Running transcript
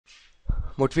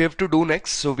What we have to do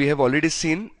next, so we have already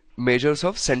seen measures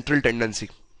of central tendency.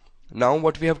 Now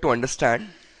what we have to understand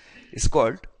is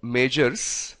called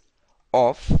measures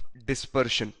of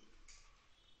dispersion.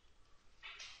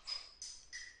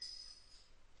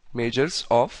 Measures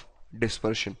of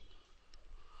dispersion.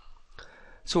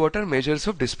 So what are measures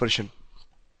of dispersion?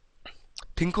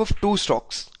 Think of two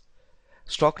stocks.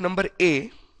 Stock number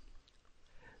A,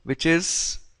 which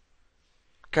is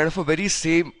kind of a very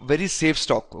safe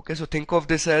stock. Okay, so think of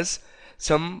this as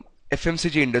some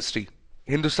FMCG industry,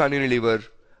 Hindustan Unilever,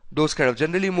 those kind of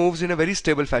generally moves in a very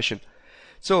stable fashion.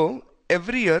 So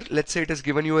every year, let's say it has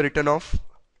given you a return of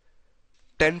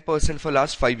 10% for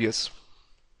last 5 years.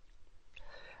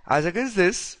 As against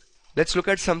this, let's look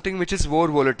at something which is more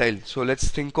volatile. So let's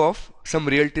think of some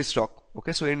realty stock.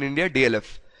 Okay, so in India,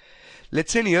 DLF.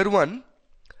 Let's say in year 1,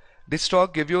 this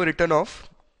stock gave you a return of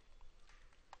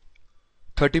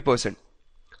 30%.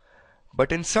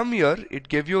 But in some year, it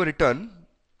gave you a return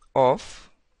of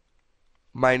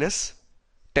minus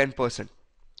 10%.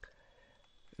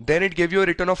 Then it gave you a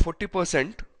return of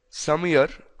 40%, some year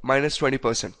minus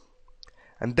 20%.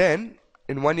 And then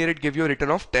in 1 year, it gave you a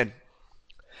return of 10.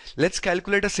 Let's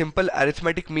calculate a simple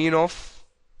arithmetic mean of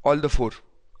all the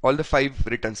 5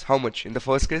 returns. How much? In the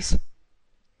first case,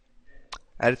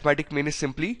 arithmetic mean is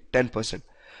simply 10%.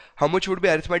 How much would be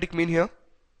arithmetic mean here?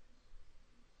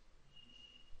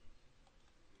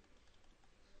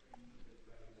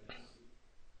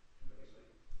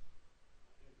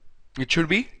 It should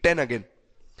be 10 again.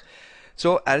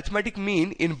 So arithmetic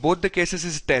mean in both the cases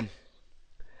is 10.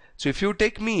 So if you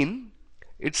take mean,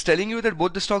 it's telling you that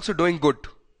both the stocks are doing good.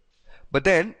 But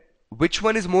then, which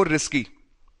one is more risky?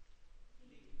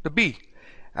 The B.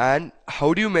 And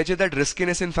how do you measure that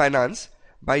riskiness in finance?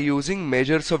 By using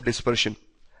measures of dispersion.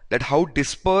 That how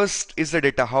dispersed is the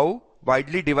data, how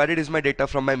widely divided is my data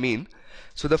from my mean.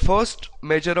 So the first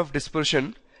measure of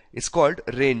dispersion is called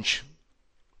range.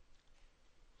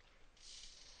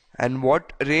 And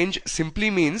what range simply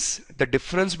means the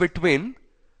difference between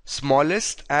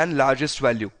smallest and largest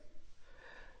value.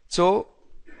 So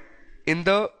in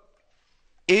the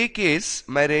A case,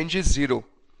 my range is 0.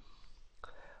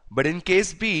 But in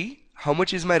case B, how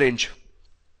much is my range?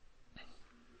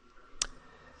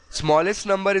 Smallest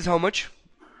number is how much?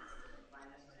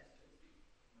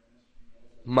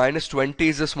 Minus 20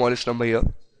 is the smallest number here.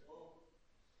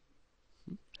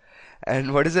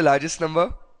 And what is the largest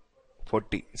number?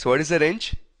 40. So what is the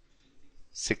range?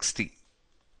 60.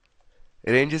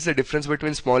 Range is the difference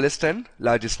between smallest and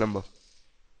largest number.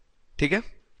 Okay?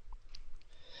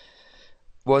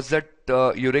 Was that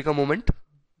eureka moment?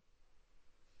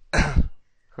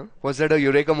 Was that a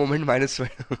eureka moment? Minus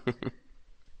 20.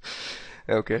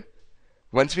 Okay.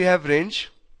 Once we have range,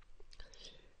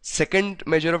 second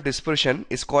measure of dispersion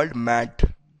is called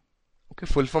MAD. Okay,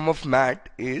 full form of MAD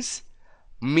is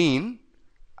mean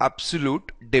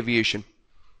absolute deviation.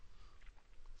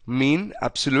 Mean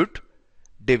absolute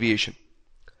deviation.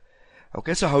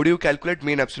 Okay, so how do you calculate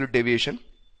mean absolute deviation?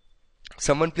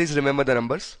 Someone please remember the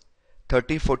numbers.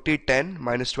 30, 40, 10,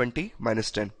 minus 20, minus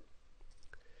 10.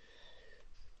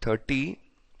 30,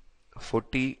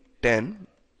 40, 10,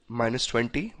 minus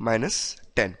 20, minus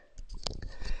 10.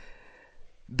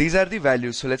 These are the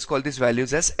values. So let's call these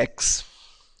values as X.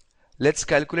 Let's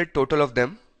calculate total of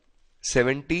them.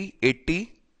 70,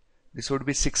 80, this would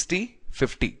be 60,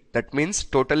 50. That means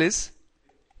total is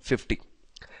 50.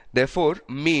 Therefore,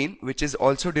 mean, which is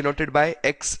also denoted by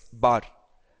X bar.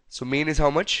 So mean is how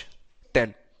much?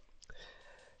 10.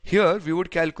 Here we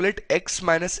would calculate X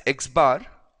minus X bar,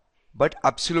 but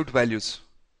absolute values.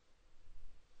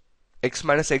 X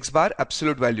minus X bar,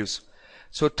 absolute values.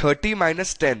 So 30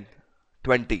 minus 10,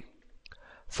 20.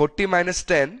 40 minus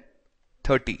 10,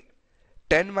 30.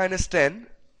 10 minus 10,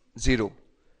 0.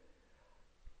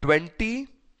 20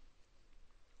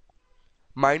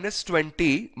 minus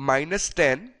 20 minus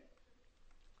 10,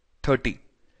 30.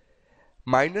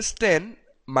 Minus 10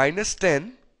 minus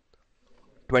 10,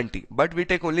 20. But we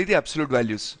take only the absolute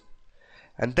values.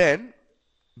 And then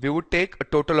we would take a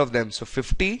total of them. So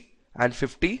 50 and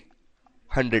 50,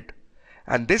 100.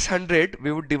 And this 100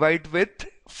 we would divide with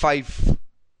 5.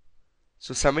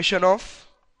 So summation of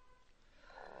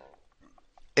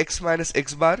X minus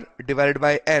X bar divided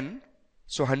by N.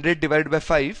 So 100 divided by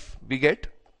 5, we get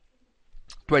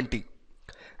 20.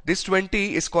 This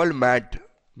 20 is called MAD,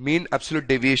 mean absolute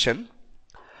deviation.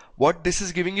 What this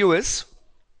is giving you is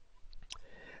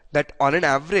that on an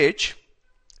average,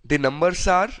 the numbers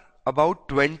are about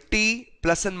 20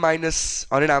 plus and minus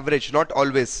on an average, not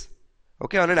always.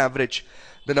 Okay, on an average,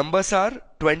 the numbers are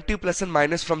 20 plus and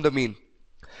minus from the mean.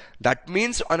 That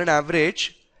means on an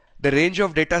average, The range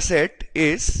of data set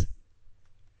is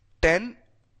 10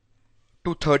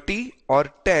 to 30 or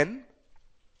 10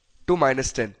 to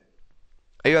minus 10.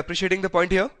 Are you appreciating the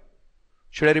point here?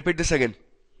 Should I repeat this again?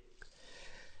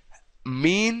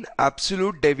 Mean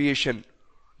absolute deviation.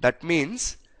 That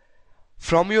means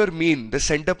from your mean, the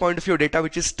center point of your data,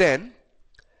 which is 10,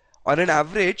 on an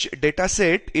average data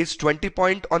set is 20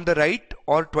 point on the right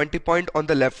or 20 point on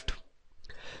the left.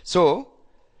 So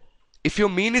if your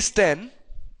mean is 10,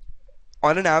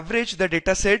 on an average the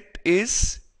data set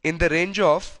is in the range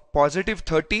of positive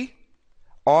 30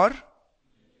 or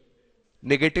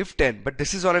negative 10, but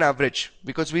this is on an average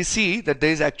because we see that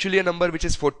there is actually a number which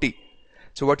is 40.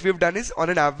 So what we have done is, on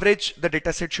an average the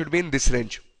data set should be in this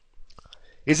range.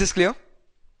 Is this clear?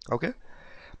 Okay.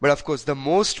 But of course the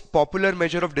most popular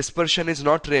measure of dispersion is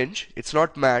not range, it's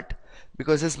not MAT,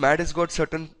 because this MAT has got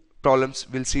certain problems.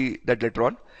 We'll see that later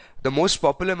on. The most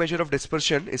popular measure of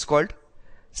dispersion is called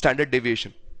standard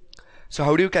deviation. So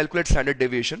how do you calculate standard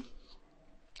deviation?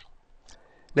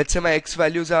 Let's say my x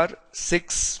values are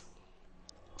 6,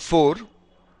 4,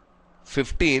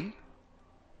 15,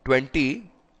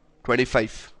 20,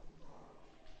 25.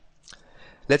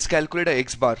 Let's calculate a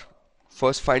x bar.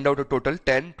 First find out a total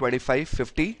 10, 25,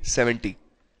 50, 70.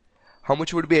 How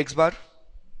much would be x bar?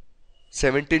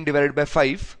 17 divided by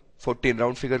 5, 14.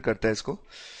 Round figure करते हैं इसको.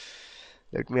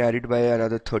 Let me add it by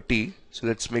another 30. So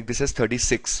let's make this as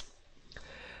 36.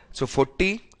 So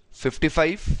 40,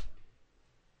 55,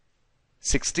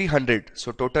 60, 100.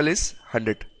 So total is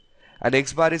 100. And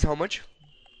x bar is how much?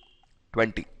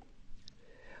 20.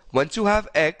 Once you have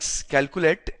x,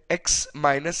 calculate x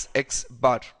minus x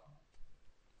bar.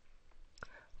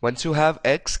 Once you have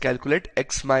x, calculate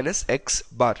x minus x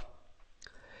bar.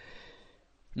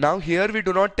 Now here we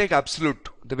do not take absolute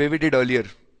the way we did earlier.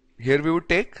 Here we would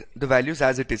take the values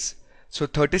as it is. So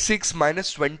 36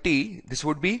 minus 20, this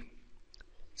would be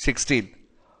 16.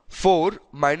 4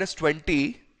 minus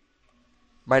 20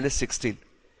 minus 16.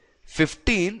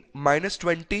 15 minus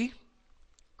 20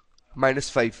 minus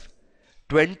 5.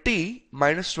 20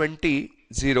 minus 20,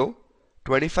 0.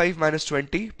 25 minus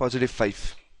 20, positive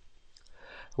 5.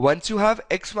 Once you have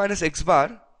x minus x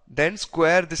bar, then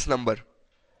square this number.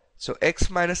 So x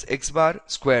minus x bar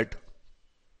squared.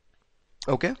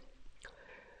 Okay.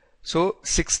 So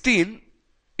 16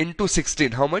 into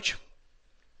 16, how much?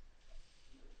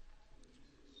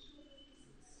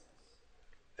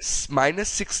 Minus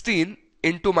 16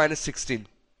 into minus 16,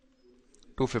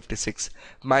 256.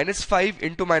 Minus 5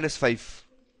 into minus 5,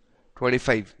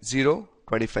 25. 0,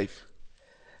 25.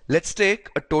 Let's take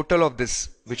a total of this,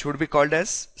 which would be called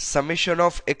as summation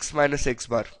of x minus x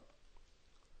bar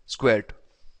squared.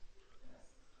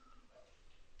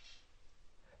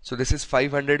 So this is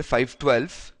 500,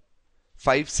 512,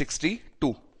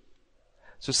 562.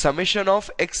 So summation of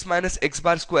x minus x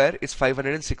bar square is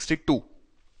 562.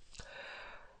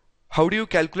 How do you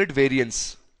calculate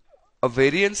variance? A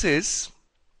variance is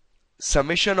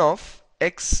summation of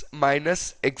x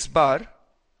minus x bar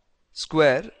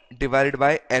square divided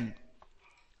by n.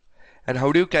 And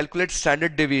how do you calculate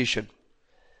standard deviation?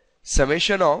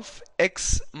 Summation of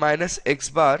x minus x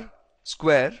bar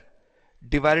square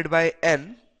divided by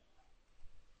n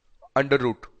under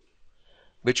root.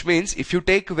 Which means if you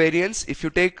take variance, if you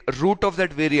take root of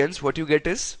that variance, what you get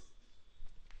is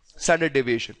standard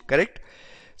deviation, correct?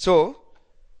 So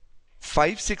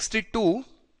 562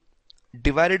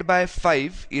 divided by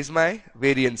 5 is my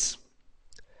variance,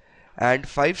 and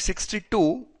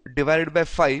 562 divided by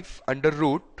 5 under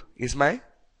root is my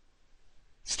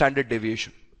standard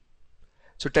deviation.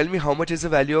 So tell me, how much is the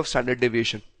value of standard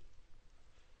deviation?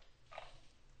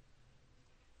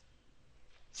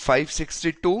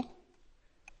 562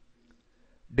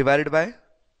 divided by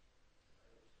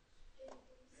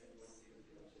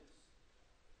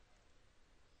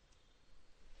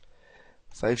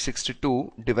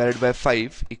 562 divided by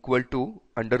 5 equal to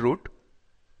under root,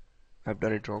 I've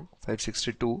done it wrong,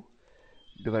 562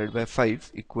 divided by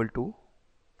 5 equal to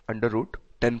under root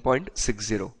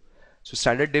 10.60. So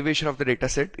standard deviation of the data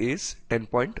set is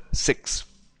 10.6.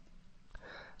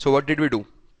 So what did we do?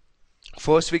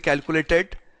 First we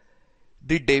calculated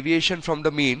the deviation from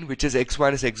the mean, which is x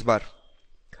minus x bar.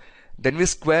 Then we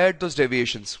squared those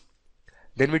deviations.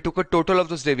 Then we took a total of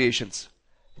those deviations,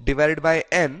 divided by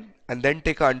n, and then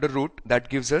take a under root. That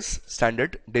gives us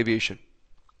standard deviation.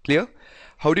 Clear?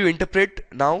 How do you interpret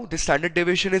now? The standard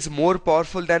deviation is more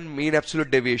powerful than mean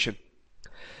absolute deviation.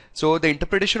 So the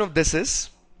interpretation of this is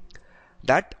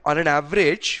that on an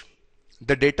average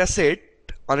the data set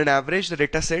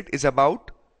is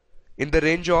about in the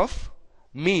range of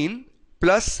mean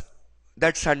plus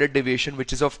that standard deviation,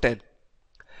 which is of 10.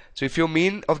 So if your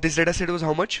mean of this data set was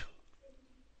how much?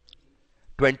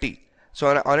 20. So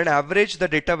on an average, the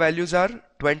data values are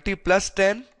 20 plus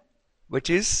 10, which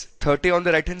is 30 on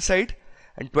the right hand side,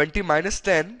 and 20 minus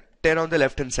 10, 10 on the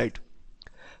left hand side.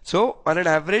 So on an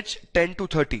average, 10 to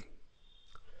 30.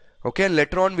 Okay, and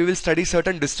later on we will study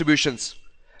certain distributions,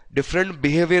 different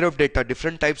behavior of data,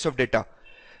 different types of data.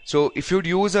 So if you'd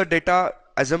use a data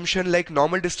assumption like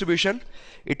normal distribution,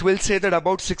 it will say that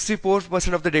about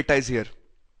 64% of the data is here.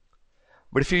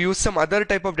 But if you use some other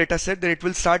type of data set, then it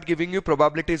will start giving you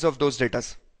probabilities of those data.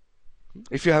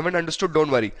 If you haven't understood,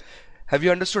 don't worry. Have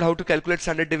you understood how to calculate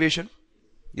standard deviation?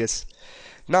 Yes.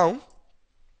 Now,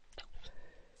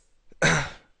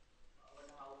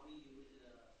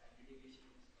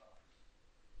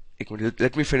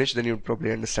 let me finish, then you'll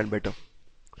probably understand better.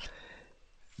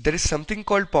 There is something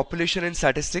called population in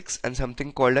statistics and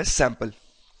something called as sample.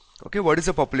 Okay, what is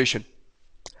a population?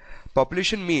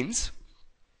 Population means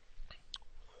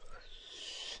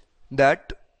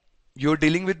that you're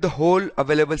dealing with the whole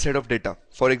available set of data.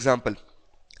 For example,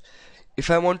 if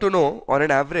I want to know on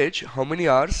an average how many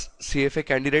hours CFA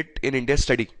candidate in India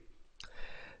study.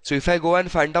 So if I go and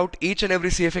find out each and every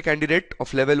CFA candidate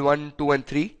of level 1, 2 and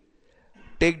 3,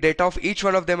 take data of each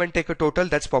one of them and take a total,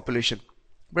 that's population.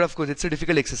 But of course it's a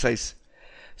difficult exercise.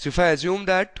 So if I assume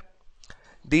that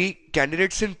the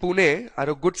candidates in Pune are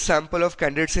a good sample of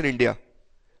candidates in India,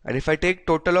 and if I take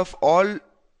total of all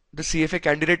the CFA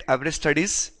candidate average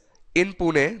studies in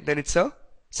Pune, then it's a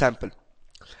sample.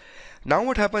 Now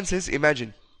what happens is,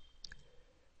 imagine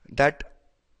that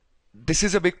this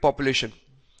is a big population,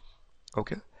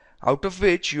 okay, out of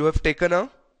which you have taken a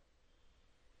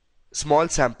small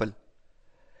sample.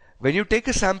 When you take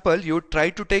a sample, you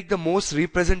try to take the most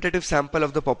representative sample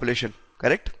of the population,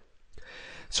 correct?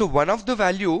 So one of the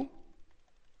value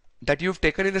that you've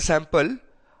taken in the sample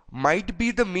might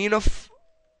be the mean of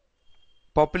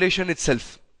population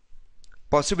itself.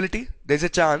 Possibility, there's a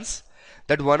chance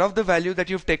that one of the value that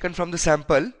you've taken from the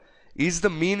sample is the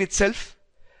mean itself.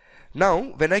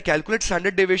 Now when I calculate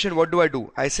standard deviation, what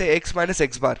do? I say x minus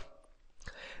x bar.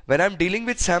 When I'm dealing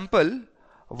with sample,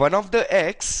 one of the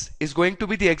x is going to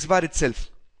be the x bar itself.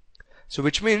 So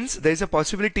which means there is a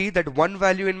possibility that one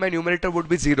value in my numerator would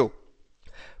be 0.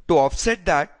 To offset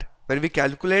that, when we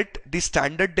calculate the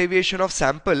standard deviation of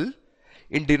sample,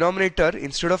 in denominator,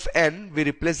 instead of n, we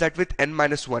replace that with n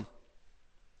minus 1.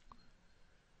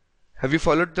 Have you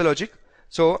followed the logic?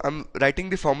 So I'm writing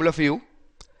the formula for you.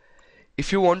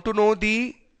 If you want to know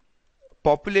the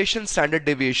population standard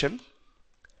deviation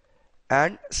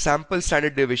and sample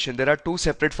standard deviation, there are two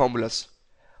separate formulas.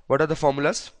 What are the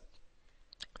formulas?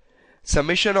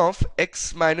 Summation of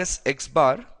x minus x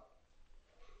bar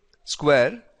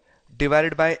square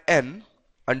divided by n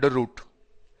under root.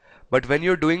 But when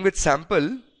you're doing with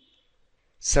sample,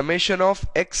 summation of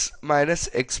x minus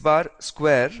x bar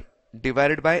square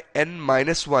divided by n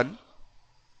minus 1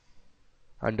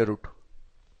 under root.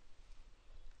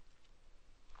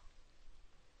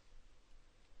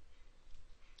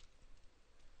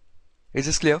 Is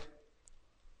this clear?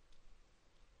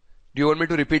 Do you want me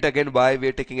to repeat again why we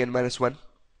are taking n minus 1?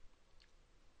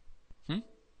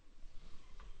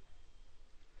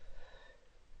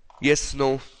 Yes,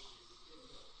 no.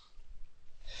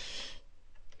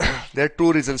 There are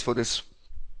two reasons for this.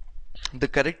 The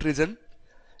correct reason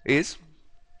is,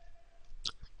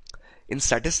 in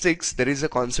statistics there is a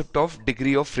concept of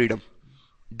degree of freedom,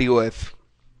 DOF.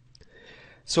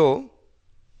 So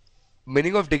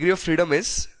meaning of degree of freedom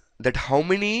is that how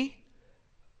many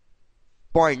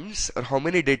points or how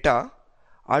many data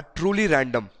are truly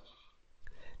random.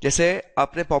 जैसे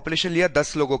आपने population लिया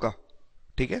 10 लोगों का,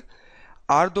 ठीक है?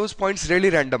 Are those points really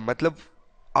random? मतलब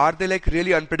are they like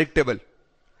really unpredictable?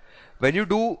 When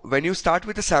you start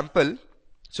with a sample,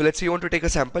 so let's say you want to take a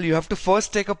sample, you have to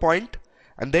first take a point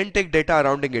and then take data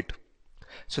surrounding it.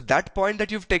 So that point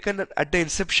that you've taken at the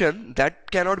inception,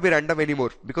 that cannot be random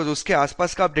anymore because उसके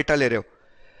आसपास का आप data ले रहे हो.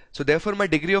 So therefore my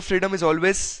degree of freedom is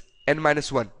always n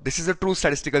minus 1. This is a true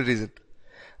statistical reason.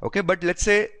 Okay, but let's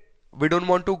say we don't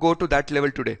want to go to that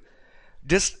level today.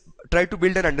 Just try to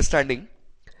build an understanding.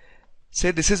 Say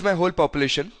this is my whole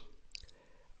population.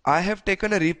 I have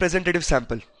taken a representative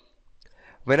sample.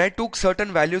 When I took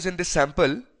certain values in this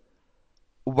sample,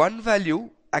 one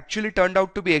value actually turned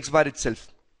out to be x bar itself,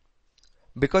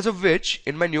 because of which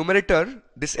in my numerator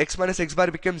this x minus x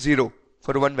bar became 0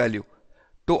 for one value.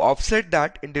 To offset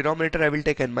that, in denominator I will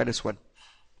take n minus 1.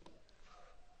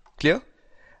 Clear?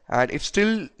 And if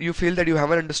still you feel that you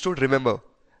haven't understood, remember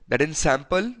that in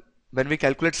sample, when we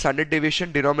calculate standard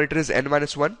deviation, denominator is n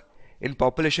minus 1. In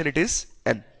population it is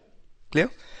n. Clear?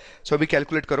 So we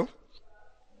calculate karo.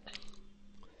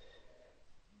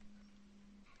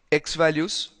 X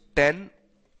values 10,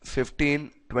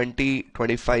 15, 20,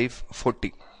 25,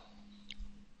 40.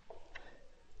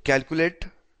 Calculate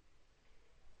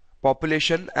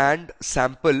population and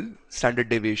sample standard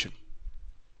deviation.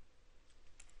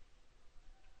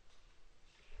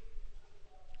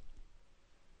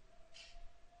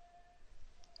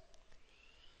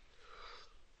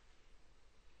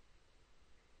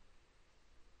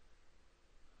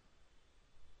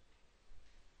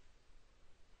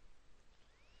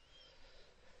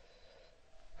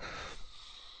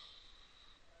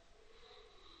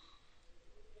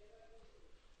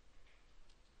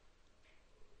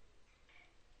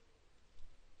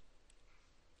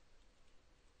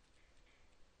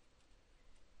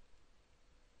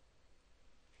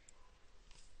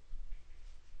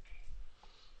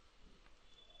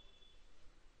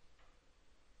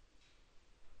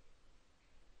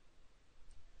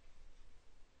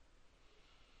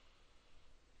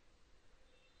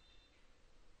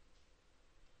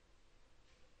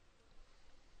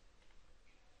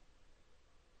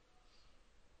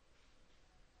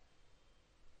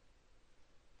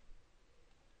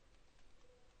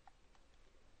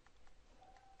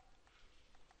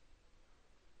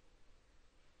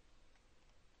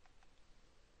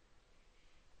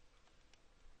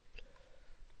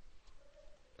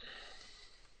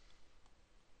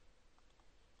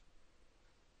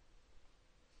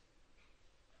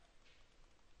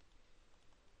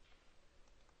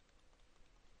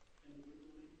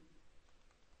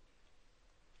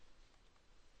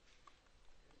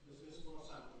 This is for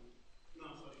sample. No,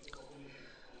 sorry, for population.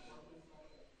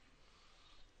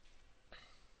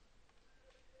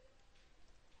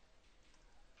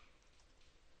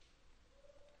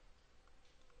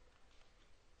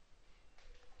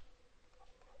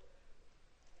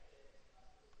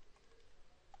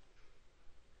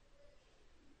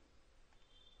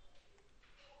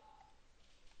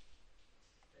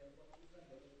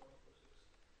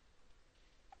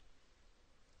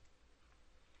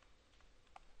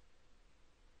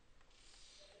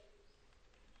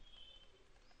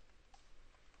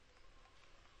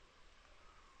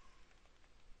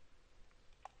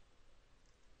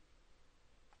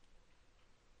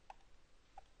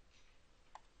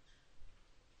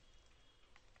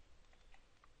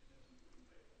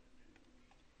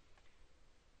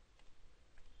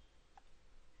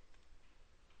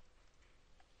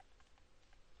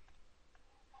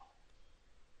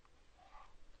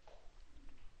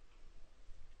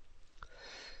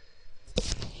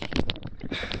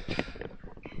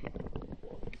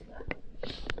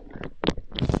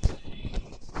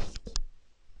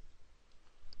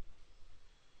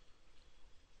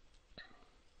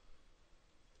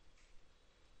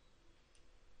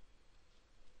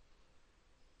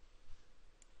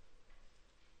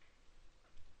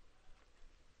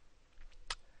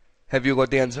 Have you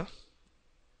got the answer?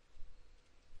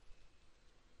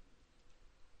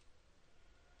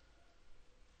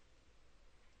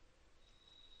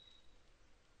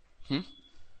 Hmm?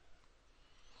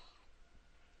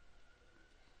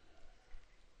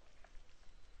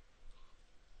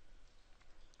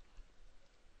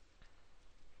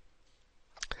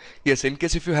 Yes, in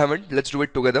case if you haven't, let's do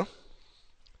it together.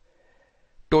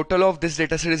 Total of this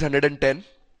dataset is 110.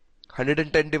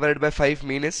 110 divided by 5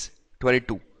 mean is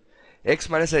 22.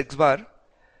 X minus X bar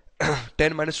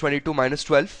 10 minus 22 minus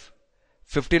 12,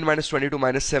 15 minus 22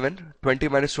 minus 7, 20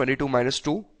 minus 22 minus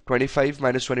 2, 25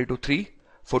 minus 22 3,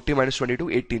 40 minus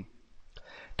 22 18.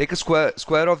 Take a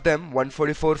square of them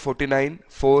 144, 49,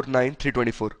 4, 9,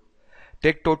 324.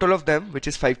 Take total of them, which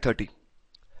is 530.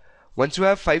 Once you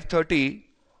have 530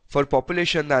 for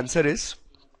population, the answer is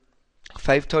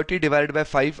 530 divided by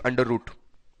 5 under root.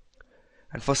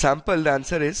 And for sample, the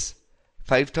answer is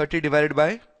 530 divided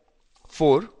by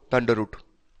 4 the under root.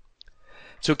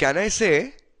 So can I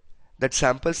say that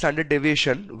sample standard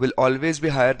deviation will always be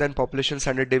higher than population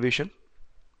standard deviation?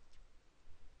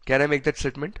 Can I make that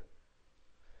statement?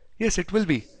 Yes, it will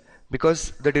be,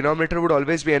 because the denominator would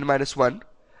always be n minus 1.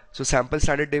 So sample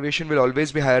standard deviation will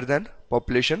always be higher than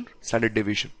population standard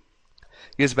deviation.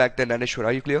 Yes, back then, Naneshwar,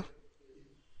 are you clear?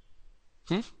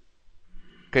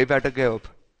 कहीं पे अटक गए हो आप?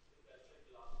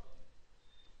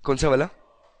 कौन सा वाला?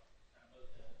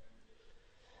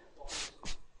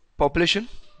 Population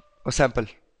or sample?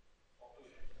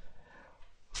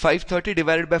 530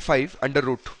 divided by 5 under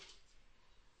root.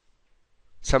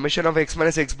 Summation of x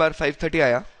minus x bar 530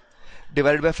 आया,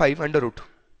 divided by 5 under root.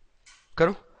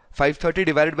 करो. 530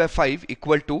 divided by 5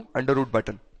 equal to under root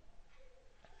button.